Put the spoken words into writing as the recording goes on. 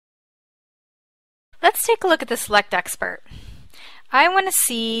Let's take a look at the Select Expert. I want to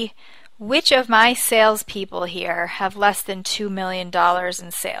see which of my salespeople here have less than $2 million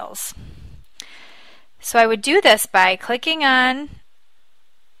in sales. So I would do this by clicking on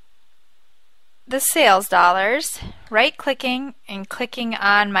the sales dollars, right-clicking, and clicking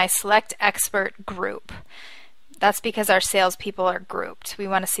on my Select Expert group. That's because our salespeople are grouped. We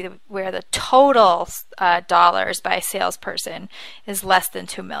want to see where the total dollars by salesperson is less than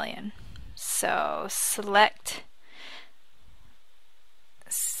 2 million. So select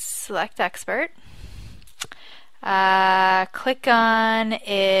Expert. Click on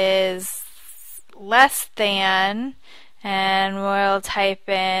is less than, and we'll type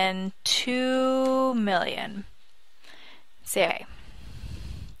in 2 million. Say okay.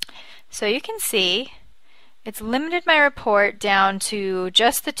 So you can see it's limited my report down to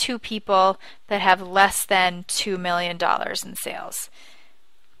just the 2 people that have less than $2 million in sales.